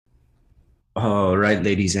All right,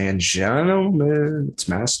 ladies and gentlemen, it's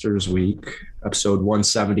Masters Week, episode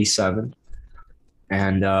 177.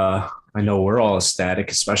 And I know we're all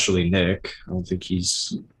ecstatic, especially Nick. I don't think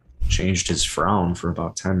he's changed his frown for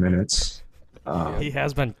about 10 minutes. Yeah. He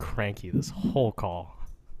has been cranky this whole call.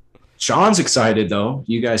 Sean's excited, though.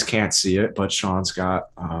 You guys can't see it, but Sean's got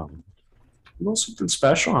a little something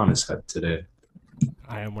special on his head today.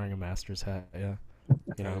 I am wearing a Masters hat, yeah.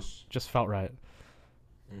 Nice. Just felt right.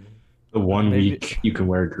 Mhm. The one Maybe- week you can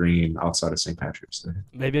wear green outside of St. Patrick's Day.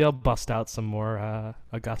 Maybe I'll bust out some more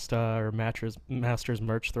Augusta or Masters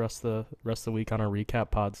merch the rest of the week on our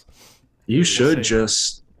recap pods. You should see.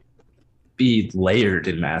 just be layered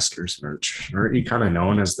in Masters merch. Aren't you kind of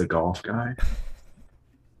known as the golf guy?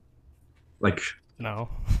 Like, No.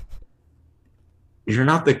 you're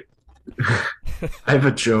not the. I have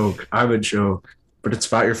a joke. But it's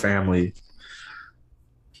about your family.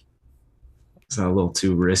 Is that a little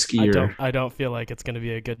too risky? I don't feel like it's gonna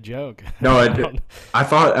be a good joke. No, I I, don't- I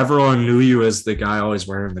thought everyone knew you as the guy always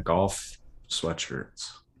wearing the golf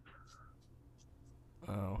sweatshirts.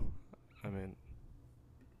 Oh, I mean,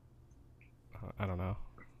 I don't know.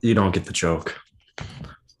 You don't get the joke.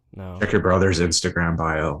 No. Check your brother's Instagram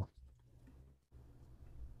bio.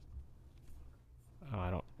 Oh, I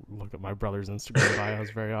don't look at my brother's Instagram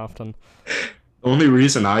bios very often. The only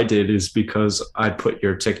reason I did is because I put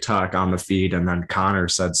your TikTok on the feed and then Connor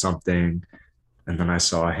said something. And then I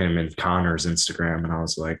saw him in Connor's Instagram and I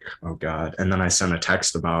was like, oh God. And then I sent a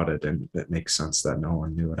text about it and it makes sense that no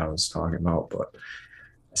one knew what I was talking about. But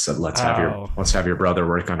I said, Oh. let's have your brother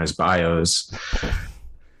work on his bios.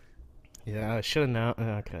 Yeah, I should have known.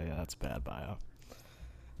 Okay, yeah, that's a bad bio.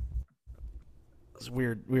 It's a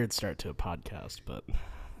weird start to a podcast, but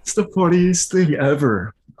It's the funniest thing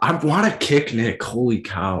ever. I want to kick Nick. Holy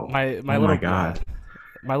cow. my Oh my little God.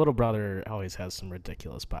 my little brother always has some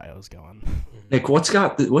ridiculous bios going. Nick, what's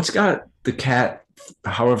got the cat,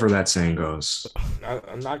 however that saying goes?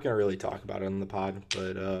 I'm not gonna really talk about it on the pod,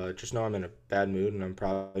 but just know I'm in a bad mood, and I'm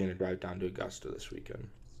probably gonna drive down to Augusta this weekend.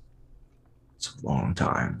 It's a long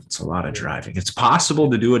time. It's a lot of driving. It's possible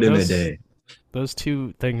to do it in a Those- day. Those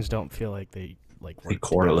two things don't feel like they They work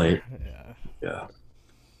correlate. together. Yeah.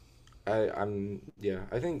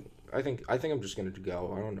 I think I'm just gonna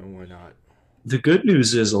go. I don't know why not. The good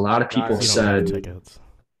news is a lot of people Guys, Yeah, you don't have said tickets.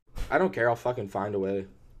 I don't care. I'll fucking find a way.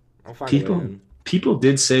 I'll find a people way in. people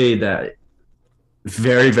did say that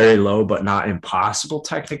very, very low, but not impossible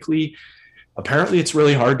technically. Apparently, it's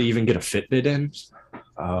really hard to even get a Fitbit in,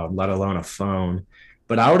 let alone a phone.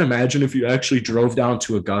 But I would imagine if you actually drove down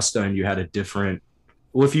to Augusta and you had a different,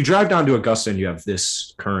 well, if you drive down to Augusta and you have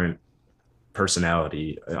this current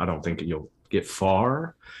personality, I don't think you'll get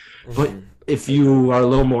far. But Mhm. if you are a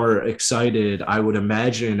little more excited, I would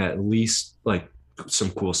imagine at least like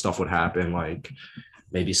some cool stuff would happen. Like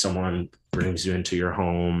maybe someone brings you into your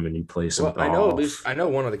home and you play some Well, golf. I know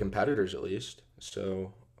one of the competitors at least.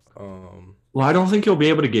 So, Well, I don't think you'll be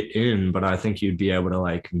able to get in, but I think you'd be able to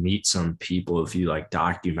like meet some people if you like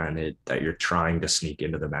documented that you're trying to sneak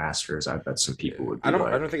into the Masters. I bet some people would be I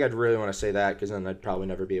like, don't think I'd really want to say that because then I'd probably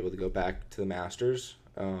never be able to go back to the Masters.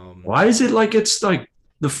 why is it like it's like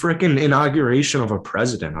the freaking inauguration of a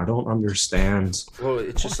president? I don't understand. Well,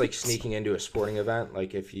 it's just like What? sneaking into a sporting event.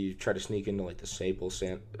 Like if you try to sneak into like the Staples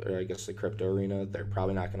or I guess the crypto arena, they're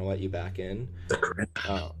probably not going to let you back in. The grip.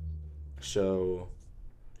 So,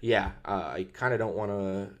 yeah, I kind of don't want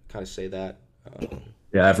to kind of say that.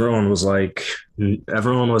 Yeah, everyone was like,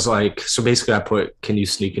 so basically I put, can you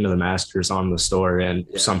sneak into the Masters on the story? And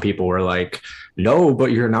Yeah. some people were like, no,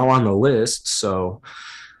 but you're now on the list. So,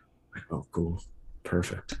 oh, cool.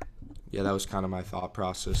 Perfect. Yeah, that was kind of my thought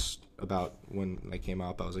process about when they came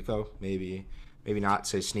up. I was like, oh, maybe not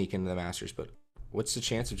say sneak into the Masters, but what's the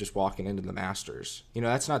chance of just walking into the Masters?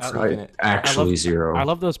 That's not sneaking it. Actually, zero. I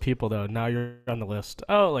love those people though. Now you're on the list.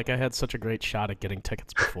 Oh, like I had such a great shot at getting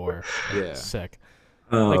tickets before. Yeah. Sick.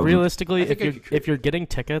 Like Um, realistically, I think I could- if you're getting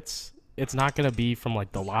tickets, it's not gonna be from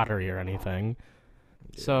like the lottery or anything.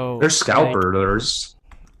 So there's like, scalpers.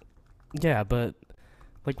 yeah, but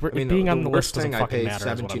like I mean, being the on the list worst doesn't thing I fucking pay matter.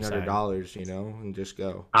 Is what I'm saying. $1,700, and just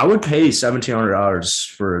go. I would pay $1,700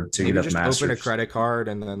 for to Maybe get a just Masters open a credit card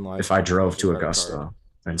and then like if I drove use to a credit Augusta card.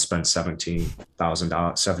 and spent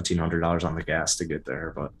 $17,100 on the gas to get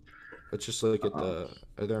there. But Let's just look at are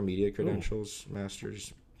there media credentials,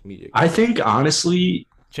 Masters media? I think honestly,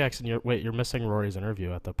 Jackson, you're missing Rory's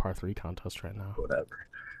interview at the par three contest right now. whatever.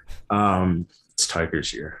 It's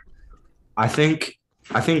Tigers year. I think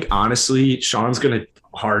honestly, Sean's gonna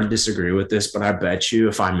hard disagree with this, but I bet you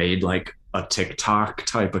if I made like a TikTok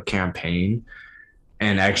type of campaign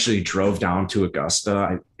and actually drove down to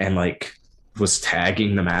Augusta and like was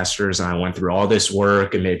tagging the Masters and I went through all this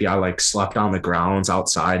work and maybe I like slept on the grounds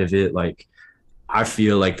outside of it, like I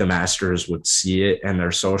feel like the Masters would see it and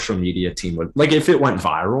their social media team would, like, if it went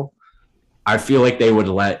viral, I feel like they would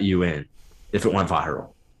let you in if it went viral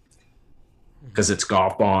because it's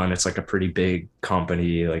Golf Ball and it's like a pretty big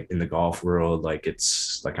company like in the golf world. Like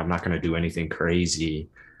it's like I'm not going to do anything crazy.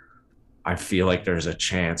 I feel like there's a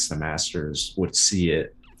chance the Masters would see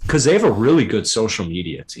it because they have a really good social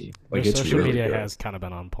media team. Like Their it's social really media good. has kind of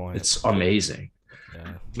been on point. It's amazing.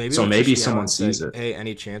 Yeah. Maybe So we'll maybe just yell someone and say, sees it. Hey,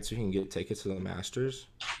 any chance you can get tickets to the Masters?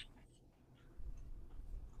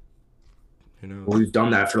 Who knows? Well, we've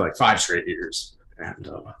done that for like 5 straight years, and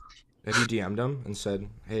Have you DM'd them and said,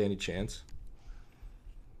 "Hey, any chance?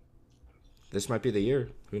 This might be the year.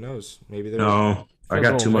 Who knows? Maybe they're." no, I Feels a got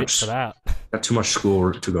little too late much. for that. Got too much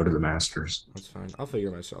schoolwork to go to the Masters. That's fine. I'll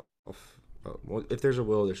figure myself. Well, if there's a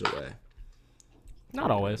will, there's a way.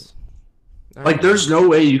 Not always. Like, there's no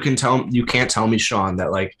way you can't tell me, Sean,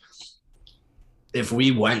 that like if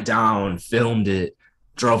we went down, filmed it,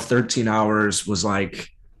 drove 13 hours, was like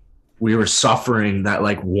we were suffering, that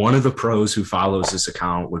like one of the pros who follows this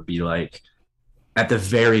account would be like, at the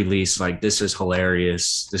very least, like, this is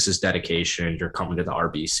hilarious. This is dedication. You're coming to the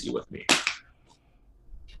RBC with me.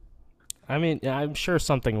 I mean, yeah, I'm sure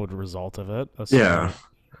something would result of it. Yeah.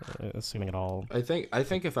 Assuming it all. I think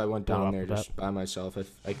if I went Blow down up there a bit. just by myself,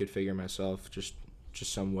 I could figure myself just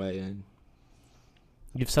some way in.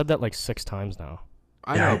 You've said that like 6 times now.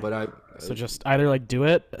 I Yeah. know, but I So just either like do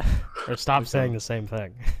it or stop Okay. saying the same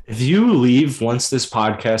thing. If you leave once this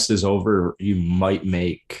podcast is over, you might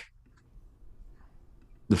make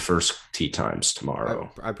the first tee times tomorrow.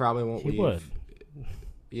 I probably won't He leave. would.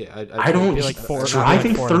 Yeah, I don't. be like 4 I think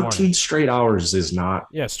in the morning. 13 straight hours is not.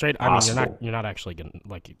 Yeah, straight. I mean, Possible. you're not actually gonna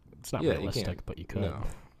like. It's not Yeah, you realistic, can't. but you could. No.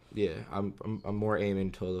 Yeah, I'm more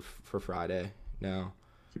aiming for Friday now.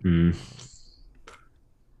 Mm.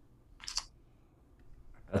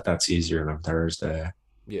 I bet that's easier than Thursday.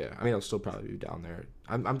 Yeah, I mean I'll still probably be down there.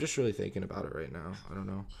 I'm just really thinking about it right now. I don't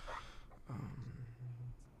know.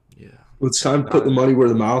 Yeah. Well, it's time to put the money where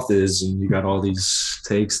the mouth is, and you got all these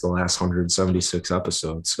takes the last 176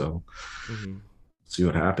 episodes. So hmm see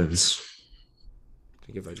what happens. I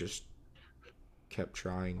think if I just kept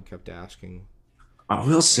trying, kept asking. I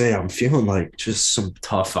will say I'm feeling like just some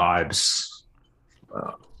tough vibes.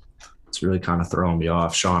 It's really kind of throwing me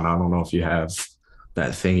off. Sean, I don't know if you have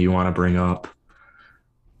that thing you want to bring up.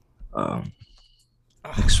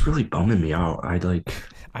 It's really bumming me out. I know You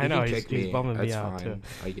can he's kick me. bumming me That's out fine. too.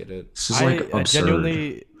 I get it. This is like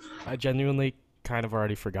absurd. I genuinely kind of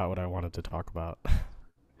already forgot what I wanted to talk about.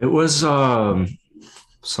 It was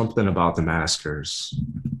something about the Masters.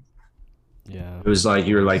 Yeah. It was like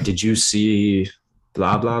you were like, did you see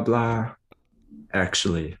blah blah blah?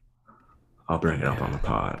 Actually, I'll bring it up on the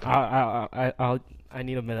pod. I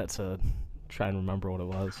need a minute to try and remember what it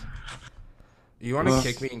was. You want to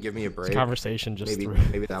kick me and give me a This break? conversation just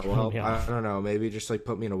Maybe that will help. I don't know. Maybe just like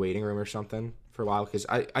put me in a waiting room or something for a while. Because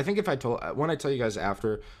I think if when I tell you guys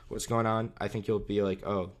after what's going on, I think you'll be like,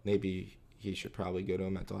 oh, maybe he should probably go to a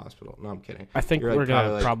mental hospital. No, I'm kidding. I think You're, like, we're gonna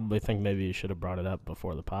probably, like- probably think maybe you should have brought it up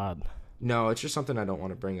before the pod. No, it's just something I don't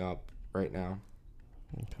want to bring up right now.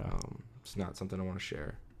 Okay. It's not something I want to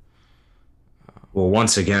share. Well,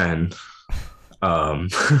 once again, I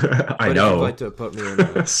But if know. you'd like to put me in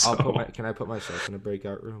a, So- can I put myself in a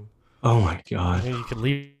breakout room? Oh my I god. mean, you could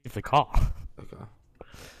leave the call. Okay.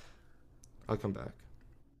 I'll come back.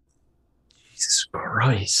 Jesus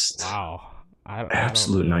Christ. Wow. I don't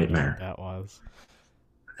Absolute really know nightmare. what that was.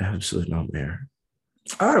 Absolute nightmare.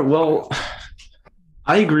 All right. Well,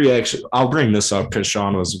 I agree. Actually, I'll bring this up because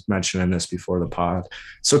Sean was mentioning this before the pod.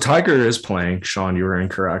 So Tiger is playing. Sean, you were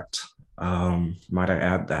incorrect. Might I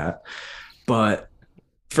add that? But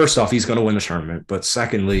first off, he's going to win the tournament. But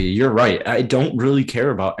secondly, you're right. I don't really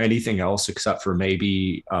care about anything else except for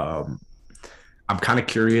maybe I'm kind of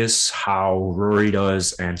curious how Rory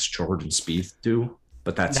does and Jordan Spieth do.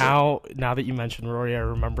 But that's it. Now that you mentioned Rory, I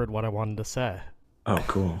remembered what I wanted to say. Oh,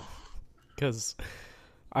 cool. Because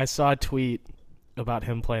I saw a tweet about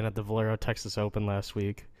him playing at the Valero Texas Open last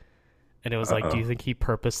week, and it was like, do you think he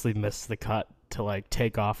purposely missed the cut to like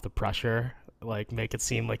take off the pressure, like make it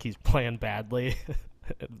seem like he's playing badly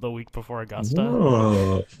the week before Augusta?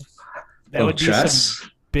 Whoa. That would be chess.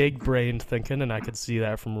 some big brained thinking, and I could see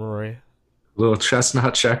that from Rory. Little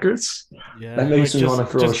chestnut checkers. Yeah, That makes like, me want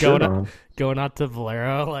to throw a shirt on. going out to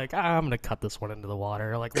Valero, like, I'm gonna cut this one into the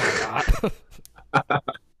water. Like, why not?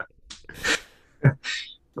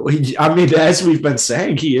 I mean, as we've been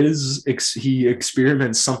saying, he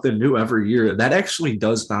experiments something new every year. That actually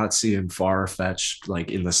does not seem far fetched,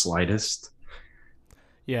 like in the slightest.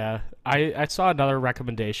 Yeah, I saw another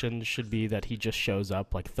recommendation should be that he just shows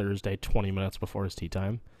up like Thursday, 20 minutes before his tee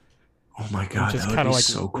time, Oh my and god, just that would kind be of like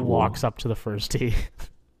so cool. walks up to the first tee.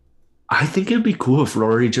 I think it'd be cool if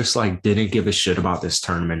Rory just like didn't give a shit about this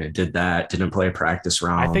tournament and did that, didn't play practice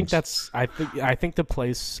rounds. I think the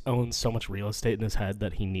place owns so much real estate in his head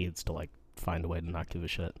that he needs to like find a way to not give a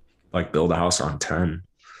shit. Like build a house on 10.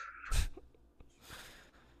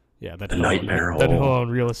 Yeah, The nightmare then he'll hole. own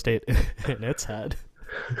real estate in its head.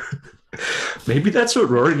 Maybe that's what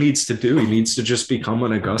Rory needs to do. He needs to just become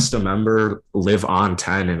an Augusta member, live on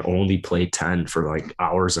 10, and only play 10 for like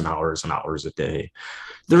hours and hours and hours a day.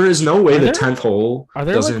 There is no way Are the there- 10th hole Are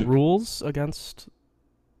there doesn't like rules against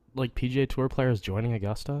like PGA Tour players joining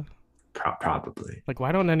Augusta? probably. Like,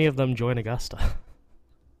 why don't any of them join Augusta?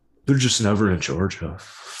 They're just never in Georgia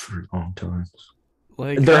for a long time.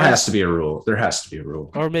 Like, There has to be a rule. There has to be a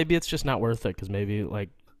rule. or maybe it's just not worth it because maybe like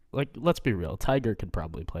let's be real, Tiger could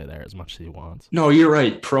probably play there as much as he wants. No, you're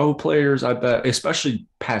right. Pro players, I bet, especially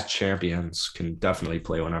past champions, can definitely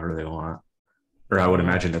play whenever they want. Or I would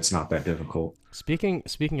imagine it's not that difficult. Speaking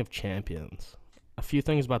of champions, a few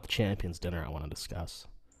things about the champions dinner I want to discuss.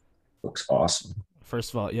 Looks awesome. First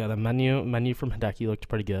of all, yeah, the menu from Hideki looked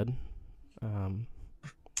pretty good.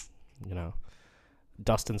 You know,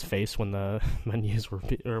 Dustin's face when the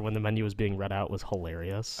when the menu was being read out was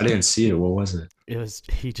hilarious. I didn't see it. What was it?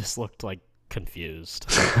 He just looked like confused.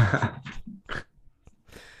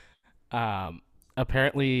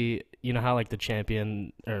 Apparently, you know how like the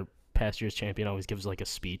champion or past year's champion always gives like a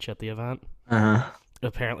speech at the event. Uh-huh.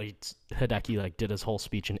 Apparently, Hideki like did his whole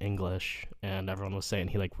speech in English, and everyone was saying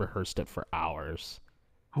he like rehearsed it for hours.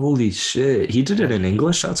 Holy shit. He did it in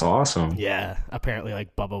English? That's awesome. Yeah, apparently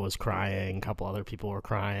like Bubba was crying, a couple other people were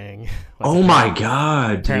crying. Like, Oh my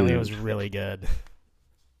god, apparently dude. it was really good.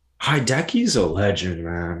 Hideki's a legend,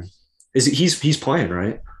 man. He's playing,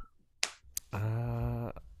 right?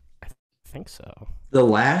 I think so. The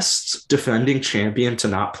last defending champion to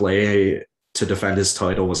not play to defend his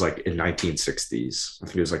title was like in 1960s. I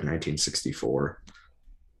think it was like 1964.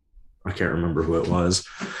 I can't remember who it was.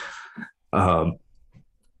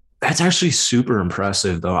 That's actually super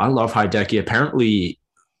impressive, though. I love Hideki. Apparently,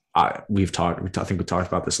 I think we talked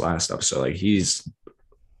about this last episode. Like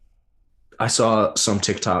I saw some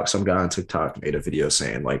guy on TikTok made a video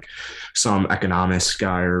saying like some economist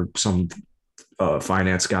guy or some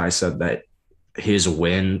finance guy said that his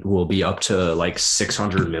win will be up to like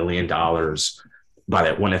 $600 million by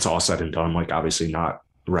that when it's all said and done. Like obviously not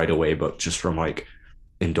right away, but just from like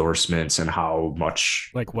endorsements and how much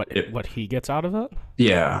Like what he gets out of it?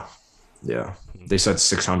 yeah. They said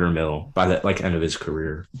 600 mil by the like end of his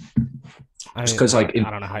career. Just because like I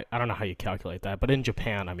don't know how you calculate that, but in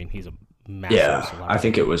Japan, I mean, he's a massive celebrity. I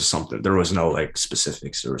think it was something. There was no like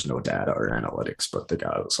specifics. There was no data or analytics, but the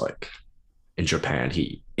guy was like in Japan,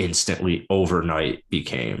 he instantly overnight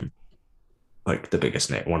became like the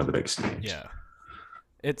biggest name, one of the biggest names.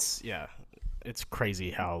 Yeah, it's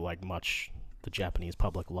crazy how like much the Japanese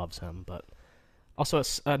public loves him. But also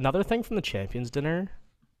another thing from the Champions Dinner,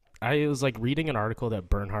 I was like reading an article that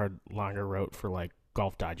Bernhard Langer wrote for like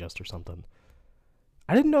Golf Digest or something.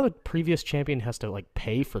 I didn't know the previous champion has to like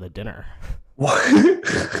pay for the dinner. What?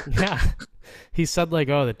 Yeah, he said like,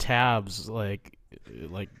 oh, the tabs like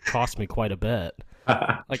cost me quite a bit.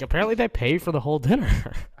 Like apparently they pay for the whole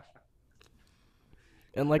dinner.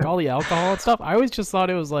 And like all the alcohol and stuff. I always just thought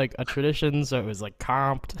it was like a tradition, so it was like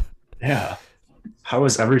comped. Yeah. How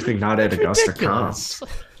is everything not at Augusta Ridiculous. comped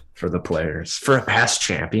for the players for a past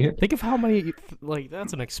champion? Think of how many like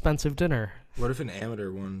that's an expensive dinner. What if an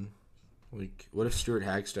amateur won? Like, what if Stuart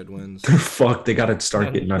Hagstead wins? They're fucked. They got to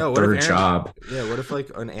start getting a No, what third if job. Yeah, what if like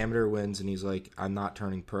an amateur wins and he's like, I'm not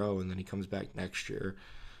turning pro, and then he comes back next year,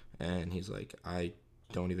 and he's like, I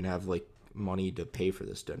don't even have like money to pay for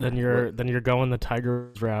this dinner. Then you're going the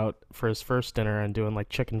Tigers route for his first dinner and doing like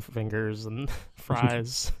chicken fingers and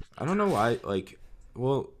fries. I don't know why. Like,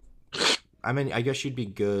 well, I mean, I guess you'd be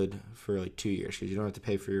good for like 2 years because you don't have to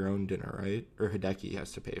pay for your own dinner, right? Or Hideki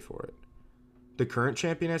has to pay for it. The current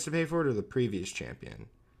champion has to pay for it, or the previous champion?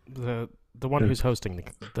 The one who's hosting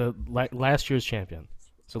last year's champion.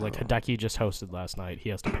 So like Hideki just hosted last night. He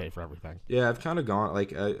has to pay for everything. Yeah, I've kind of gone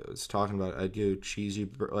like I was talking about. I do cheesy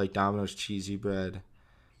like Domino's cheesy bread,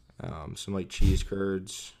 some like cheese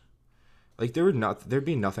curds. Like there'd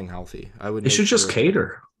be nothing healthy. I would. They should just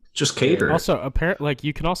cater. Just cater. Also, apparently, like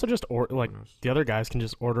you can also just order. Like the other guys can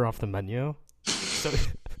just order off the menu. So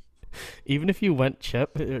even if you went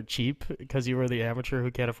cheap because you were the amateur who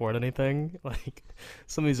can't afford anything, like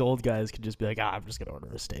some of these old guys could just be like, I'm just gonna order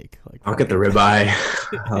a steak. Like I'll get the ribeye.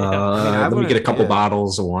 I Let me wouldn't- get a couple yeah.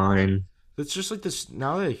 bottles of wine. It's just like this.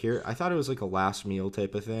 Now that I hear it, I thought it was like a last meal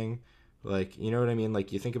type of thing. Like, you know what I mean?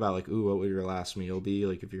 Like, you think about, like, ooh, what would your last meal be?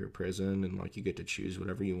 Like, if you're in prison and, like, you get to choose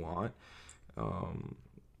whatever you want. Um,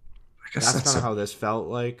 I guess that's that's kind of a how this felt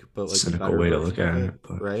like, but, like, a cynical better way to version look at of it.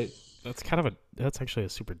 But right? That's actually a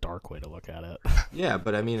super dark way to look at it. Yeah,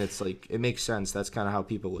 but I mean, it's like, it makes sense. That's kind of how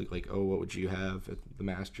people look, like, oh, what would you have at the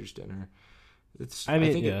Masters dinner? I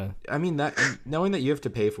mean, think yeah. I mean, that, knowing that you have to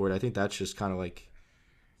pay for it, I think that's just kind of like,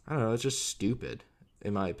 I don't know, it's just stupid,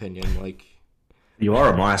 in my opinion. Like, you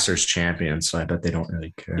are a Masters champion, so I bet they don't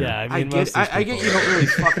really care. Yeah, I I mean, get, I get you don't really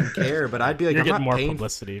fucking care, but I'd be like, you're I'm getting not more paying.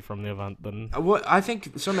 publicity from the event than. What I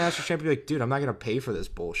think some Masters champion be like, dude, I'm not gonna pay for this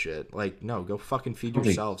bullshit. Like, no, go fucking feed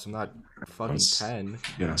Probably- yourselves. I'm not fucking 10.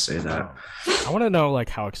 You're gonna say that. I want to know like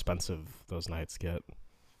how expensive those nights get.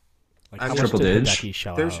 Like I how mean, much Triple did dig? Hideki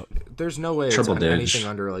shell There's out? there's no way it's Triple dig. anything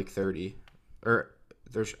under like 30, or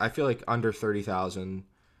there's I feel like under 30,000.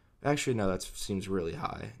 Actually, no, that seems really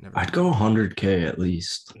high. Never I'd go 100K at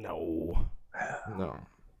least. No. no.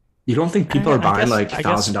 You don't think people I are buying guess- like I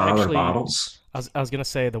guess $1,000 actually- bottles? I was gonna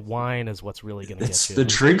say the wine is what's really gonna It's get the you.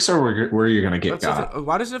 drinks are where you're gonna get That's the got. thing.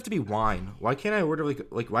 Why does it have to be wine? Why can't I order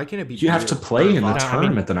like why can't it be? You have to beer play or in the No, I vodka- mean-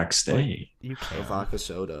 tournament the next day. You or can. vodka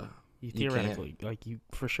soda? You You can't. theoretically, like you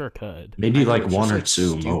for sure could. Maybe I know, like it's one just, or like,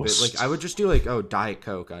 two stupid. most. Like I would just do like Diet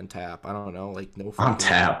Coke on tap. I don't know, like no fucking On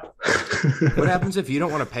tap. What happens if you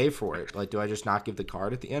don't want to pay for it? Like, do I just not give the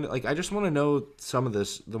card at the end? Like, I just want to know some of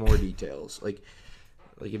the more details. Like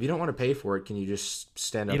if you don't want to pay for it, can you just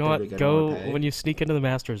stand up You know there what? and be like, I Go don't wanna pay? when you sneak into the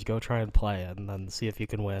Masters. Go try and play, and then see if you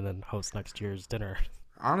can win and host next year's dinner.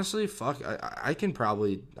 Honestly, fuck, I can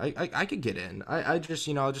probably I could get in. I just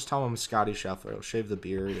I'll just tell him I'm Scotty Scheffler. I'll shave the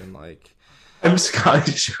beard and like I'm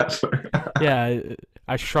Scotty Scheffler. Yeah,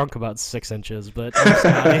 I shrunk about 6 inches, but I'm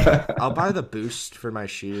Scotty. I'll buy the boost for my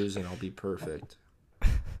shoes and I'll be perfect.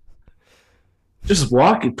 Just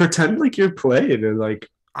walk, pretend like you're playing, and like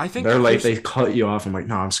I think they're like there's- they cut you off. I'm like,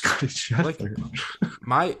 no, I'm Scotty Scheffler.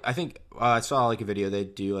 I think I saw like a video they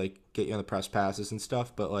do like get you on the press passes and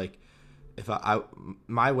stuff, but like if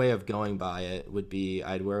my way of going by it would be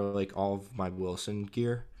I'd wear like all of my Wilson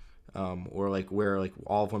gear, or like wear like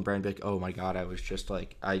all of one brand. Be like, oh my god, I was just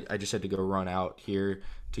like I just had to go run out here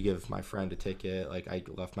to give my friend a ticket. Like I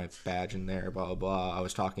left my badge in there, blah blah blah. I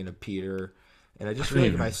was talking to Peter, and I just feel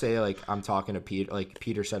like if I say like I'm talking to Peter, like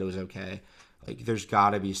Peter said it was okay. Like there's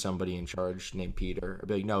got to be somebody in charge named Peter. I'd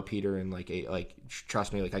be like, no, Peter, and like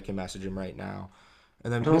trust me, like I can message him right now.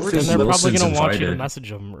 And then I don't people were think And just they're Wilson's probably gonna want you to invited. message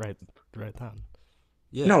them right then.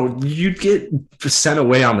 yeah. No, you'd get sent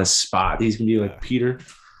away on the spot. He's gonna be like, Yeah. Peter.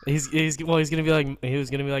 He's gonna be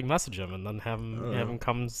like message him and then have him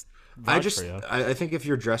come vouch for you. I think if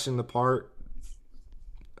you're dressing the part,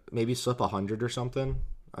 maybe slip 100 or something.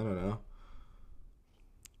 I don't know.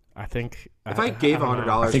 I think If I gave don't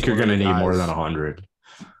know. $100 I think to you're one of gonna the need more guys- than 100.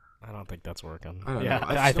 I don't think that's working. I don't Yeah, know.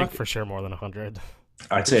 I think It's for sure more than 100.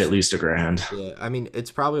 I'd say at least $1,000. Yeah, I mean it's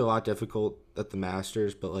probably a lot difficult at the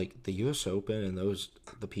Masters, but like the U.S. Open and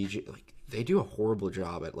the PG, like they do a horrible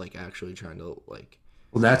job at like actually trying to like.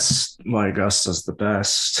 Well, that's why Augusta's the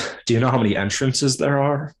best. Do you know how many entrances there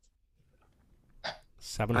are?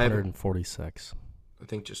 746. I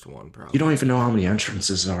think just one probably. You don't even know how many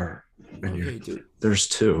entrances are. And Okay, dude. there's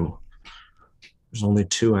 2. There's only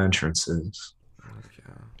 2 entrances.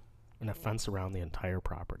 Okay. And a fence around the entire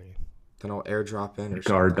property. Then I'll airdrop in or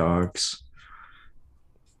Guard something. dogs.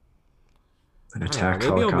 And I don't attack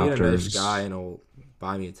know, maybe I'll meet a nice helicopters. guy and he'll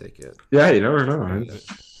buy me a ticket. Yeah, you never know. Right?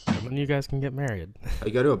 And then you guys can get married. I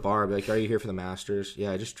go to a bar, be like, "Are you here for the Masters?"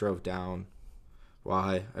 Yeah, I just drove down.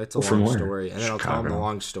 Why? It's a Well, from long where? story, and then I'll tell them the Chicago.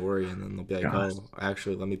 long story, and then they'll be like, God. "Oh,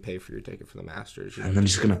 actually, let me pay for your ticket for the Masters." You And don't then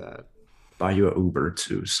have to he's pay gonna- for that. Buy you an Uber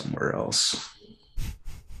to somewhere else.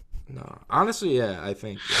 No, honestly, yeah, I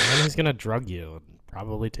think. And then he's gonna drug you and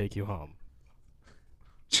probably take you home.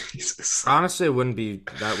 Jesus. Honestly, it wouldn't be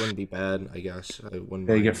bad. I guess I wouldn't.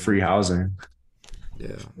 Yeah, you mind. get free housing.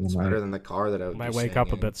 Yeah, it's Might- better than the car that I would. Might be wake staying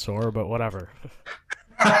up a in. bit sore, but whatever.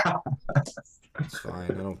 It's fine.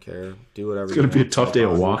 I don't care. Do whatever. It's gonna you be a want. tough day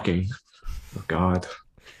of Bobby. walking. Oh God,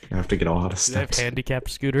 I have to get a lot of Do they have steps. handicapped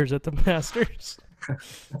scooters at the Masters?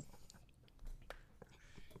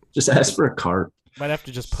 Just ask for a cart. Might have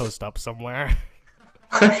to just post up somewhere.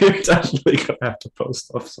 You're definitely gonna have to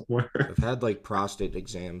post up somewhere. I've had like prostate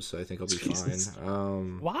exams, so I think I'll be Jesus.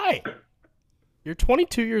 fine. Why? You're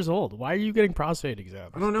 22 years old. Why are you getting prostate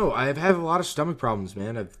exams? I don't know. I've had a lot of stomach problems,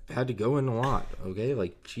 man. I've had to go in a lot. Okay,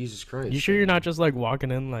 like Jesus Christ. You sure you're not just like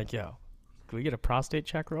walking in like, yo, can we get a prostate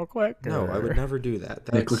check real quick? No, I Or- would never do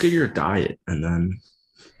that. Like, look at your diet, and then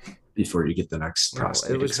before you get the next No,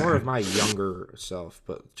 prostate it was exam. more of my younger self,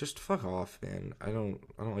 but just fuck off, man. I don't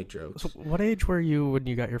like jokes. So what age were you when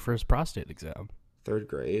you got your first prostate exam? 3rd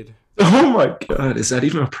grade. Oh my god, is that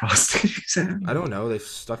even a prostate exam? I don't know. They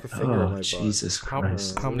stuck a finger in my butt. Jesus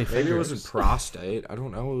Christ. How many Maybe fingers? it wasn't prostate. I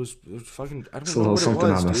don't know. It was fucking. I It's don't a know little what it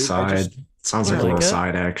something was, on the dude. side. Sounds You like a like little it?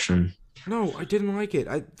 side action. No, I didn't like it.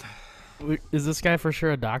 Is this guy for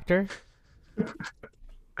sure a doctor?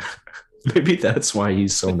 Maybe that's why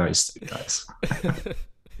he's so nice to guys.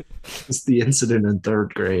 It's the incident in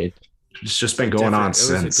 3rd grade. It's just been going on It was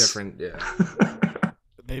since. a different. Yeah.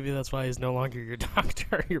 Maybe that's why he's no longer your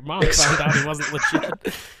doctor. Your mom found out he wasn't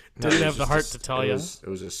legit. No, Didn't it was have the just heart to tell you. It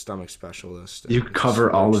was a stomach specialist. You and cover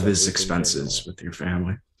just all of everything his in expenses general. with your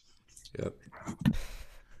family. Yep.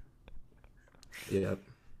 Yep.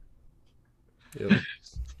 Yep.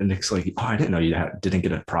 And Nick's like, oh, I didn't know you didn't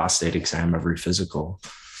get a prostate exam every physical.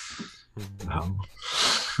 Wow.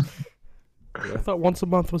 I thought once a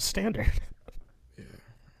month was standard. Yeah.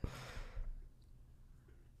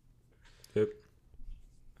 Yep.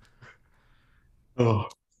 Oh,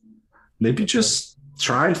 maybe just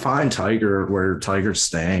try and find Tiger where Tiger's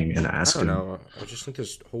staying and ask I don't him. know. I just think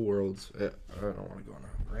this whole world. I don't want to go on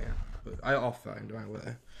a rant, but I'll find my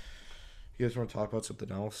way. You guys want to talk about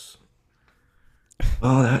something else?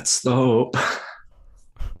 Oh, that's the hope.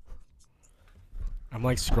 I'm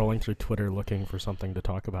like scrolling through Twitter looking for something to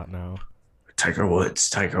talk about now. Tiger Woods,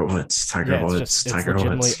 Tiger Woods, Tiger Yeah, Woods, it's Tiger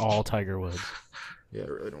legitimately Woods. all Tiger Woods. Yeah, I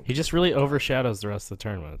really don't. He just really overshadows the rest of the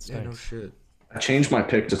tournament. It Yeah, no stinks. shit. I changed my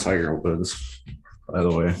pick to Tiger Woods, by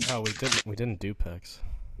the way. Oh, we didn't do picks.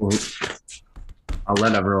 Well, I'll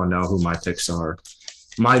let everyone know who my picks are.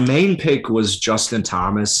 My main pick was Justin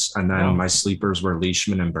Thomas, and then Oh. my sleepers were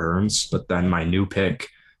Leishman and Burns. But then my new pick,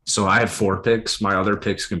 so I have 4 picks. My other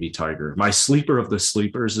picks can be Tiger. My sleeper of the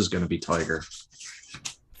sleepers is going to be Tiger.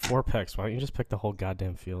 4 picks. Why don't you just pick the whole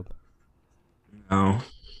goddamn field? No,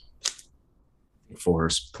 4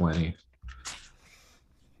 is plenty.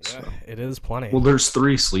 Yeah, it is plenty. Well, there's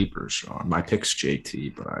 3 sleepers, Sean. My pick's JT,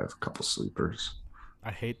 but I have a couple sleepers.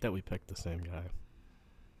 I hate that we picked the same guy.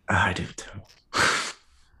 I do too.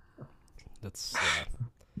 That's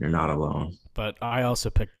You're not alone. But I also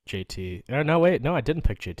picked JT. No, wait, no, I didn't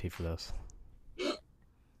pick JT for this.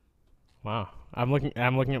 Wow, I'm looking at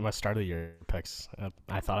my start of the year picks.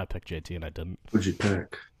 I thought I picked JT and I didn't. What'd you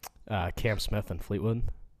pick? Cam Smith and Fleetwood.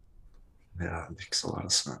 Yeah, it makes a lot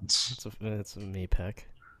of sense. It's a me pick,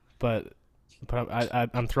 but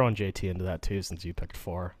I'm throwing JT into that too since you picked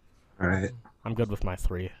 4. All right. I'm good with my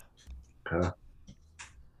 3. Okay.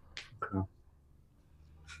 Okay.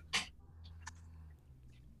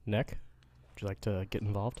 Nick, would you like to get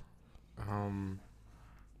involved?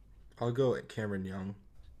 I'll go at Cameron Young.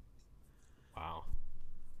 Wow.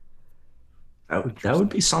 That would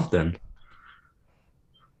be something.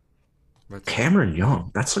 That's Cameron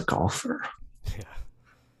Young, that's a golfer. Yeah.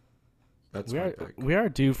 that's We my are pick. we are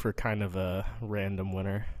due for kind of a random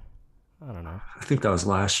winner. I don't know. I think that was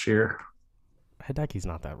last year. Hideki's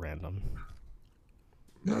not that random.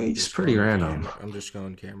 Yeah, I'm he's just pretty going random. I'm just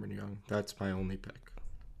going Cameron Young. That's my only pick.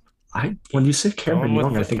 When you say Cameron Going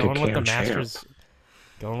Young, I with think the- of going with Cam the Champ. Masters.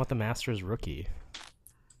 Going with the Masters rookie.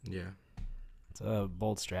 Yeah, It's a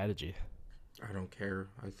bold strategy. I don't care.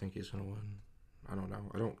 I think he's gonna win. I don't know.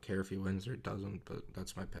 I don't care if he wins or doesn't, but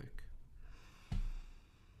that's my pick.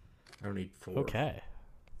 I don't need 4. Okay.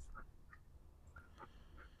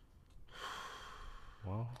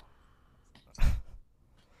 Well.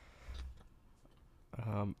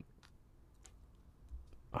 I'm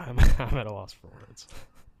at a loss for words.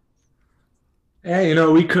 Hey,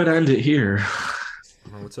 we could end it here.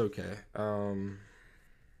 No, it's okay. I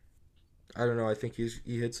don't know. I think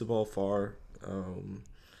he hits the ball far.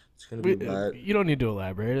 It's gonna be wet. You don't need to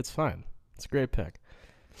elaborate. It's fine. It's a great pick.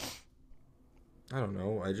 I don't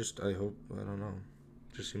know. I hope. I don't know.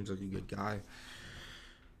 Just seems like a good guy.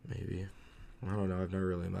 Maybe. I don't know. I've never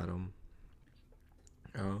really met him.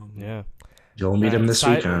 Yeah. You'll meet him this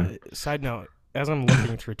weekend. Side note, as I'm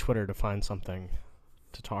looking through Twitter to find something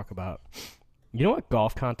to talk about, you know what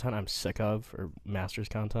golf content I'm sick of, or Masters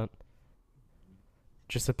content?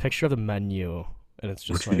 Just a picture of the menu, and it's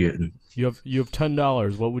just What you getting? you have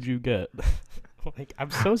 $10. What would you get? Like, I'm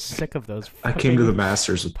so sick of those. I came to the fucking-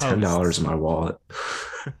 Masters with $10 in my wallet.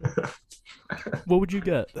 What would you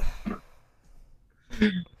get?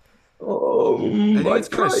 Oh I think my it's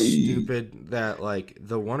kind of God. stupid that like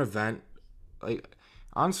the one event, like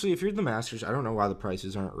honestly, if you're the Masters, I don't know why the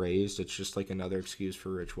prices aren't raised. It's just like another excuse for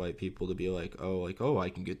rich white people to be like, oh, I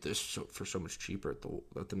can get this for so much cheaper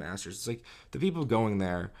at the Masters. It's like the people going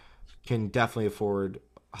there can definitely afford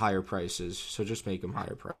higher prices. So just make them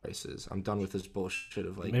higher prices. I'm done with this bullshit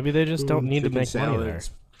of like Maybe they just don't need to chicken make money there.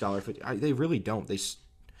 salads, $1.50. They really don't. I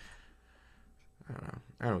don't know.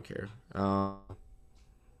 I don't care.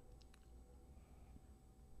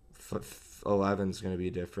 11's gonna be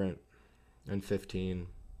different, and 15,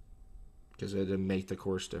 because they had to make the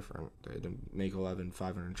course different. They had to make 11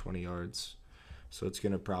 520 yards, so it's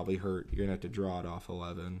gonna probably hurt. You're gonna have to draw it off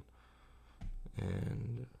 11,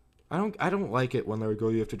 and I don't like it when they go.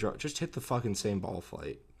 You have to draw. Just hit the fucking same ball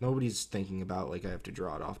flight. Nobody's thinking about like I have to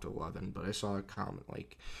draw it off to 11. But I saw a comment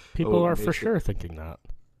like People are for sure thinking that.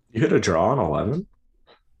 You hit a draw on 11?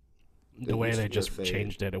 The way they just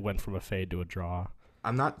changed it went from a fade to a draw.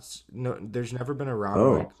 I'm not. No, there's never been a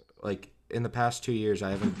round like in the past 2 years. I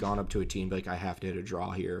haven't gone up to a team like I have to hit a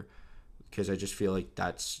draw here, because I just feel like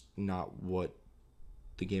that's not what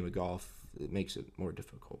the game of golf. It makes it more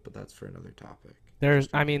difficult, but that's for another topic. There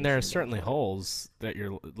are certainly holes that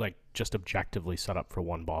you're like just objectively set up for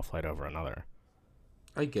one ball flight over another.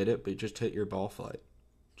 I get it, but just hit your ball flight.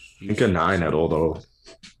 I think a 9 at though.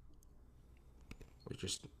 We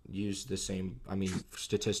just use the same. I mean,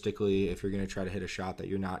 statistically, if you're going to try to hit a shot that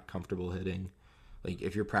you're not comfortable hitting, like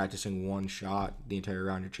if you're practicing one shot the entire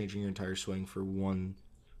round, you're changing your entire swing for one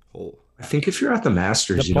hole. I think if you're at the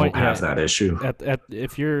Masters, you don't have that issue.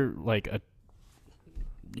 If you're like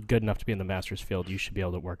good enough to be in the Masters field, you should be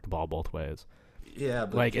able to work the ball both ways. Yeah,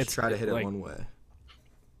 but like just try to hit it one way.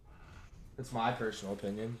 That's my personal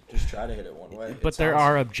opinion. Just try to hit it one way. But there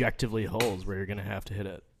are objectively holes where you're going to have to hit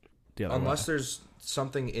it the other way. Unless there's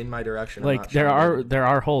something in my direction. Like there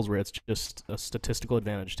are holes where it's just a statistical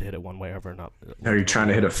advantage to hit it one way over another. Are you trying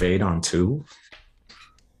to hit a fade on 2?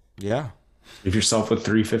 Yeah. Give yourself a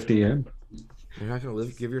 350 in. You're not going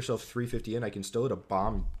to give yourself 350 in. I can still hit a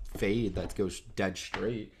bomb fade that goes dead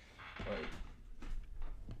straight. Like,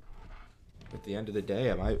 at the end of the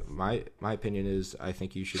day, my opinion is I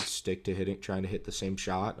think you should stick to trying to hit the same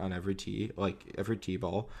shot on every tee, like every tee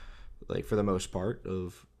ball, like for the most part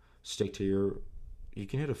of stick to you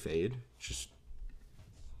can hit a fade, just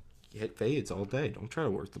hit fades all day. Don't try to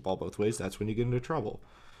work the ball both ways. That's when you get into trouble.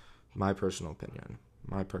 My personal opinion.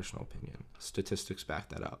 Statistics back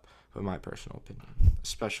that up, but my personal opinion,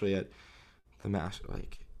 especially at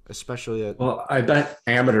the Well, I bet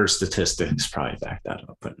amateur statistics probably back that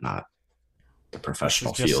up, but not the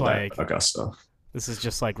professional field at Augusta. This is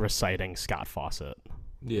just like reciting Scott Fawcett.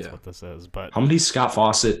 Yeah, that's what this is. But how many Scott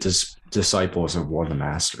Fawcett disciples have won the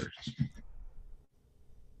Masters?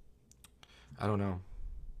 I don't know.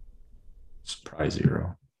 It's probably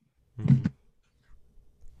 0. Mm-hmm.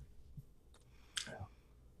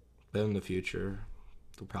 But in the future,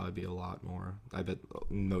 there'll probably be a lot more. I bet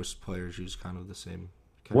most players use kind of the same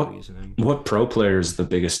kind of reasoning. What pro player is the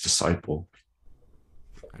biggest disciple?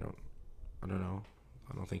 I don't know.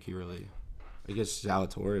 I don't think he really. I guess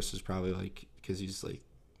Zalatoris is probably like because he's like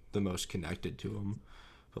the most connected to him.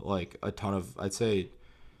 But like a ton of, I'd say,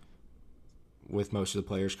 with most of the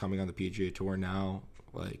players coming on the PGA Tour now,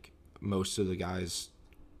 like most of the guys,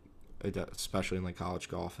 especially in like college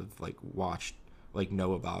golf, have like watched, like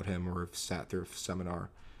know about him or have sat through a seminar.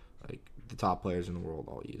 Like the top players in the world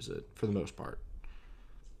all use it for the most part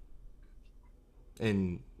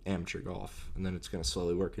in amateur golf, and then it's going to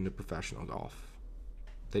slowly work into professional golf.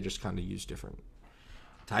 They just kind of use different.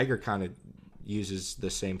 Tiger kind of uses the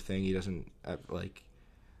same thing. He doesn't like.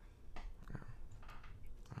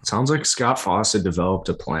 Sounds like Scott Fawcett developed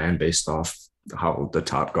a plan based off how the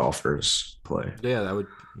top golfers play. Yeah, that would.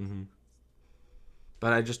 Mm-hmm.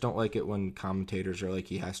 But I just don't like it when commentators are like,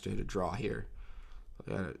 he has to hit a draw here.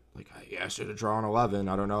 Like he has to hit a draw on 11.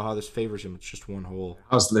 I don't know how this favors him. It's just one hole.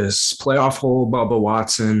 How's this playoff hole, Bubba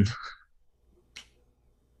Watson?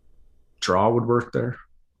 Draw would work there?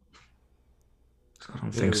 I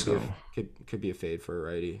don't think so. Could be a fade for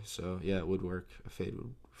a righty. So yeah, it would work. A fade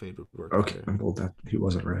would work. Okay, well that he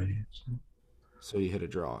wasn't ready. So you hit a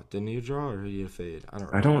draw. Didn't you draw or did you fade?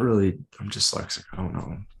 I don't really. I'm dyslexic. I don't know.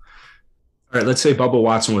 All right, let's say Bubba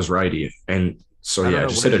Watson was righty, and so yeah,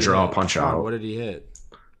 just hit a draw, punch out. What did he hit?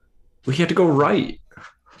 We had to go right.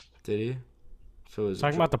 Did he? So was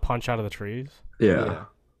talking about the punch out of the trees. Yeah,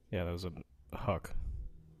 that was a hook.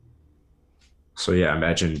 So yeah,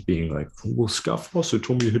 imagine being like, "Well, Scott Fawcett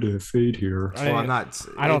told me to hit a fade here." Well, I'm not.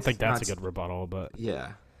 I don't think that's a good rebuttal, but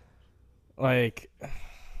yeah, like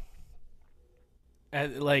at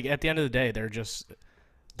the end of the day,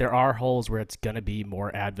 there are holes where it's gonna be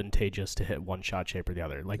more advantageous to hit one shot shape or the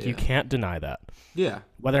other. Like you can't deny that. Yeah.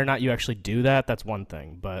 Whether or not you actually do that, that's one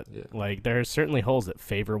thing. But like there are certainly holes that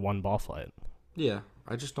favor one ball flight. Yeah,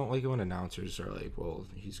 I just don't like it when announcers are like, "Well,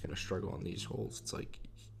 he's gonna struggle on these holes." It's like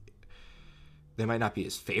they might not be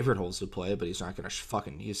his favorite holes to play, but he's not gonna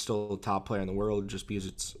he's still a top player in the world just because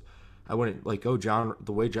it's. I wouldn't like John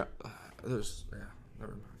the way John. Never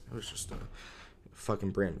mind. It was just a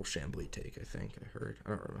fucking Brandel Chambly take. I think I heard. I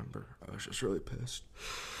don't remember. I was just really pissed.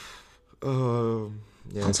 Yeah,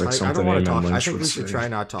 Sounds like I something don't want Eamon to talk. I Lynch think would we should say. try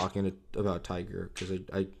not talking about Tiger because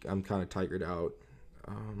I'm kind of tigered out.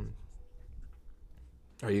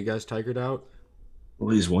 Are you guys tigered out? Well,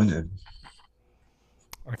 he's winning.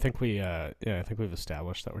 I think I think we've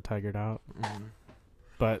established that we're tigered out. Mm-hmm.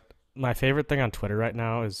 But my favorite thing on Twitter right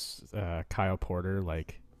now is Kyle Porter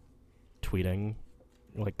like tweeting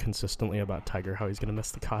like consistently about Tiger, how he's gonna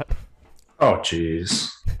miss the cut. Oh, jeez.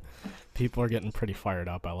 People are getting pretty fired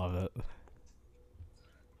up. I love it.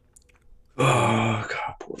 Oh,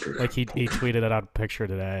 God, Porter. Like he tweeted out a picture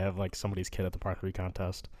today of like somebody's kid at the par 3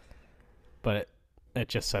 contest, but it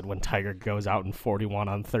just said when Tiger goes out in 41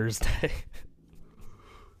 on Thursday.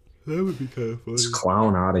 That would be kind of funny. This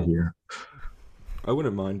clown out of here. I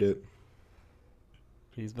wouldn't mind it.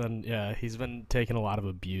 He's been taking a lot of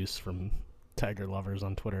abuse from Tiger lovers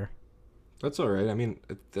on Twitter. That's all right. I mean,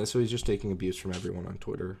 so he's just taking abuse from everyone on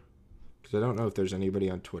Twitter. Because I don't know if there's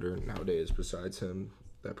anybody on Twitter nowadays besides him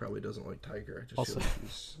that probably doesn't like Tiger. I just Also, feel like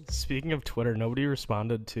he's... Speaking of Twitter, nobody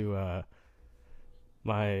responded to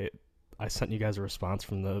I sent you guys a response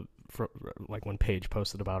from like when Paige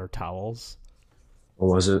posted about her towels.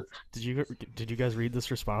 What was it? Did you guys read this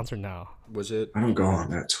response or no? Was it? I don't go on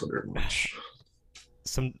that Twitter much.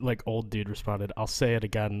 Some like old dude responded, "I'll say it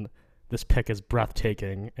again. This pic is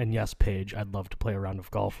breathtaking, and yes, Paige, I'd love to play a round of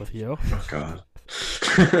golf with you." Oh, God.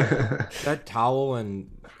 That towel and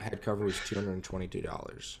head cover was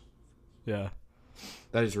 $222. Yeah,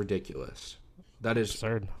 That is ridiculous. That is...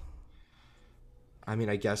 absurd. I mean,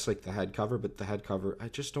 I guess like the head cover, but the head cover, I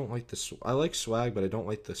just don't like I like swag, but I don't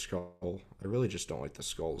like the skull. I really just don't like the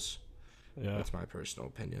skulls. Yeah, That's my personal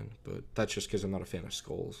opinion, but that's just because I'm not a fan of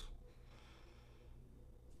skulls.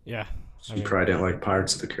 yeah. You probably didn't like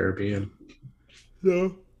Pirates of the Caribbean.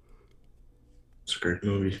 No. It's a great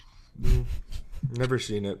movie. Never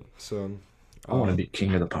seen it, so... I want to be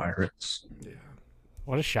king of the pirates. Yeah.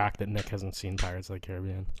 What a shock that Nick hasn't seen Pirates of the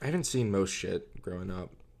Caribbean. I haven't seen most shit growing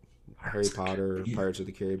up. Harry Potter, Pirates of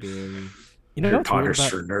the Caribbean. You know Harry what's weird Potter's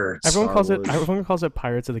about- for nerds. Everyone calls it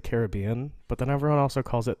Pirates of the Caribbean, but then everyone also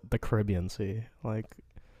calls it the Caribbean Sea. Like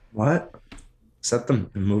What? Is that the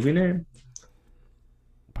movie name?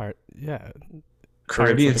 yeah,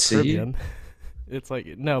 Caribbean Pirates of the Sea? Caribbean. It's like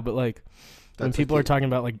no, but like when That's people like are talking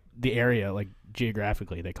about like the area, like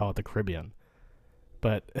geographically, they call it the Caribbean.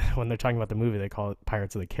 But when they're talking about the movie, they call it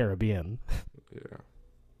Pirates of the Caribbean. Yeah.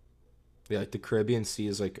 Yeah, like the Caribbean Sea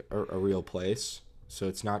is like a real place. So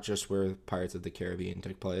it's not just where Pirates of the Caribbean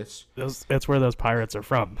took place. That's where those pirates are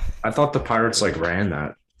from. I thought the pirates like ran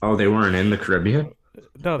that. Oh, they weren't in the Caribbean?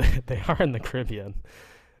 No, they are in the Caribbean.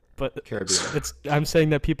 But Caribbean. I'm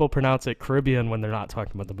saying that people pronounce it Caribbean when they're not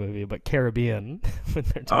talking about the movie, but Caribbean when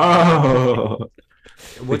they're talking about Oh,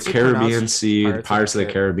 What's the it Caribbean pronounced? Sea, Pirates of the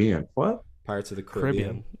Car- Caribbean. What? Pirates of the the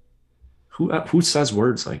Caribbean. Caribbean. Who says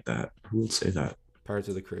words like that? Who would say that? Pirates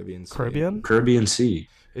of the Caribbean Sea. Caribbean? Caribbean Sea.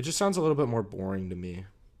 It just sounds a little bit more boring to me.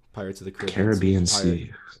 Pirates of the Caribbean. Caribbean Sea.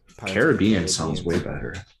 Sea. Pirates of the Caribbean sounds way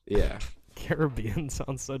better. Yeah. Caribbean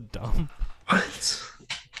sounds so dumb. What?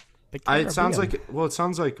 The It sounds Caribbean. like it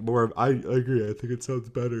sounds like more of I agree. I think it sounds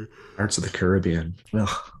better. Pirates of the Caribbean.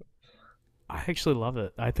 Ugh. I actually love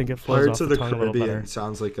it. I think it flows Pirates off of the the tongue a little Caribbean better.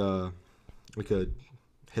 sounds like a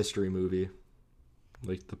history movie.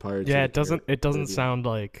 Like the Pirates Yeah, of the it doesn't Caribbean. sound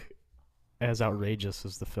like as outrageous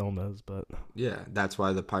as the film is, but Yeah, that's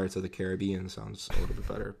why the Pirates of the Caribbean sounds a little bit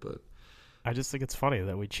better, but I just think it's funny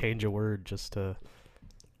that we change a word just to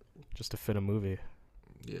fit a movie.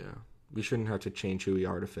 yeah. We shouldn't have to change who we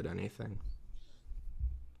are to fit anything.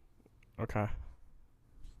 Okay.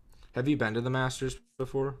 Have you been to the Masters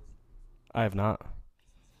before? I have not.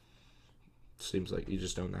 Seems like you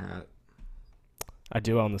just own the hat. I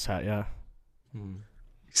do own this hat, yeah.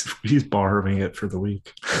 He's borrowing it for the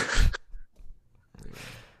week.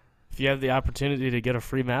 If you have the opportunity to get a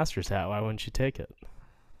free Masters hat, why wouldn't you take it?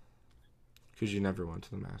 Because you never went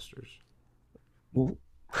to the Masters. Well,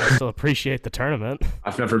 I still appreciate the tournament.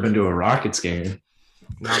 I've never been to a Rockets game.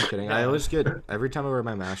 No, I'm kidding. I always get, every time I wear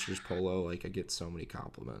my Masters polo, like, I get so many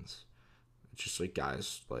compliments. It's just like,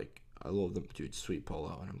 guys, like, I love them, dude, sweet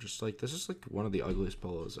polo. And I'm just like, this is like one of the ugliest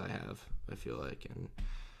polos I have, I feel like. And,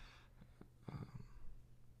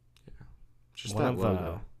 yeah. Just that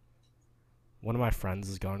logo. One of my friends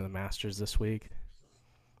is going to the Masters this week,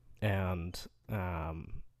 and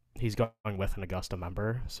he's going with an Augusta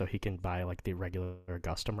member, so he can buy like the regular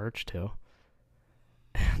Augusta merch too.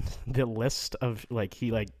 And the list of like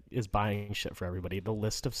he like is buying shit for everybody. The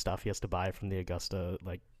list of stuff he has to buy from the Augusta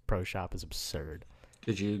like pro shop is absurd.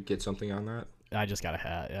 Did you get something on that? I just got a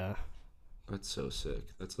hat, yeah. That's so sick.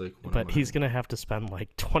 That's like one But of he's gonna have to spend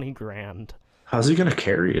like 20 grand. How's he gonna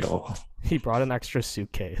carry it all? He brought an extra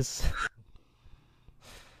suitcase.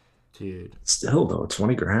 dude. Still though,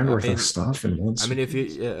 20 grand I worth mean- of stuff in one. I mean, if you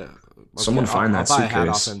yeah, Someone find I'll that buy a hat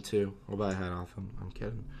off suitcase. him too. I'll buy a hat off him. I'm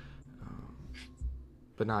kidding,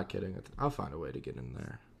 but not kidding. I'll find a way to get in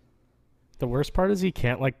there. The worst part is he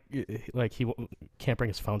can't can't bring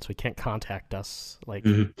his phone, so he can't contact us like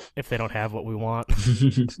Mhm. if they don't have what we want.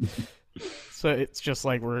 So it's just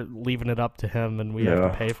like we're leaving it up to him, and we have Yeah.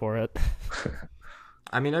 to pay for it.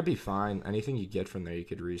 I mean, I'd be fine. Anything you get from there, you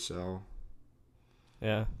could resell.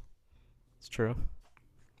 Yeah, it's true.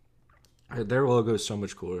 Their logo is so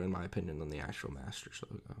much cooler, in my opinion, than the actual Masters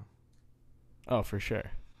logo. Oh, for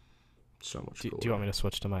sure. So much Do cooler. you want me to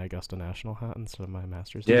switch to my Augusta National hat instead of my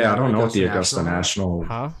Masters? Yeah, I have don't an know what the Augusta Augusta National?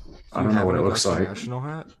 National. Huh? I Do don't you know have what an it looks Augusta like. National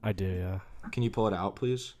hat? I do, yeah. Can you pull it out,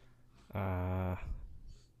 please?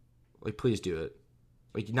 Like, please do it.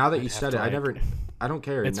 Like, now that I'd you have said to, it, I don't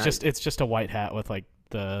care. It's just a white hat with like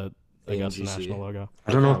the Augusta AMGC. National logo.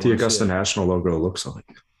 I don't know Okay, what the I wanna see Augusta it. National logo looks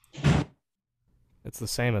like. It's the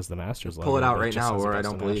same as the Masters logo. pull it out but right just now, says or I Augusta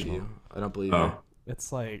don't believe National. you. I don't believe Oh. you.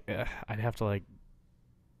 It's like I'd have to like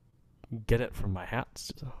get it from my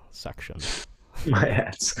hats section. My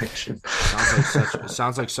hat section.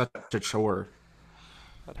 Sounds like such a chore.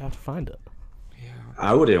 I'd have to find it. Yeah.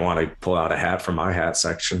 I wouldn't want to pull out a hat from my hat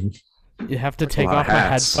section. You have to That's a take lot off of my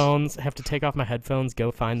hats. headphones. Have to take off my headphones,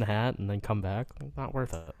 go find the hat, and then come back. Not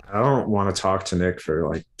worth it. I don't want to talk to Nick for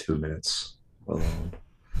like 2 minutes alone.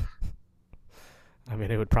 I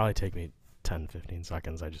mean, it would probably take me 10, 15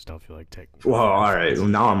 seconds. I just don't feel like taking. Well, all right. Well,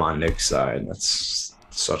 now I'm on Nick's side. That's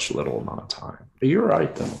such little amount of time. But you're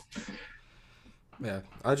right though. Yeah.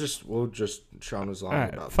 Sean was lying All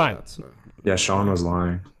right, about fine. that. So. Yeah, Sean was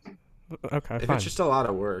lying. Okay, If fine. it's just a lot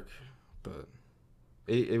of work, but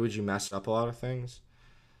would you mess up a lot of things?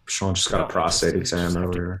 Sean just got No, a prostate just exam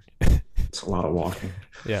have to- earlier. It's a lot of walking.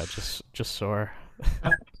 Yeah, just sore.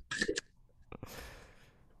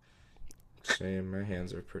 Same. My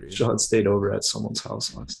hands are pretty. Sean stayed over at someone's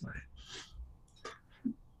house last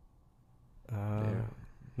night. Yeah.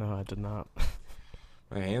 No, I did not.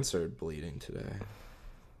 My hands started bleeding today.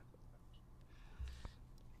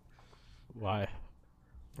 Why?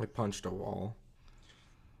 I punched a wall.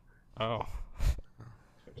 Oh,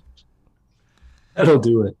 That'll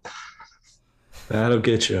do it. That'll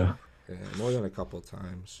get you. Yeah, more than a couple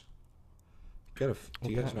times. Do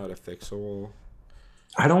you guys Okay. know how to fix a wall?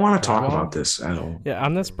 I don't want to talk Well, about this at all. yeah.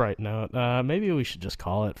 On this bright note, maybe we should just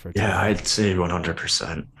call it for. Yeah, today. I'd say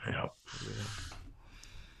 100%. Yeah.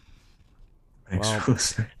 Thanks Well, for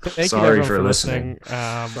listening. Thank you Sorry everyone for for listening. listening.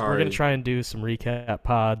 We're Sorry. gonna try and do some recap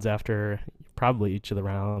pods after probably each of the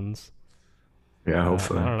rounds. Yeah, I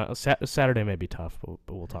hopefully. don't know. Saturday may be tough, but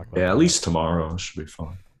we'll talk about. Yeah, that. at least tomorrow should be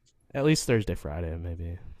fun. At least Thursday, Friday,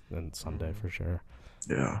 maybe, and Sunday for sure.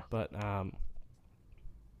 Yeah. But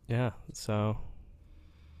yeah. So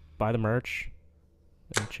buy the merch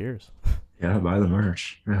and cheers. Yeah, buy the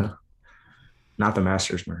merch. Yeah. Not the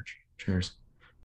Masters merch. Cheers.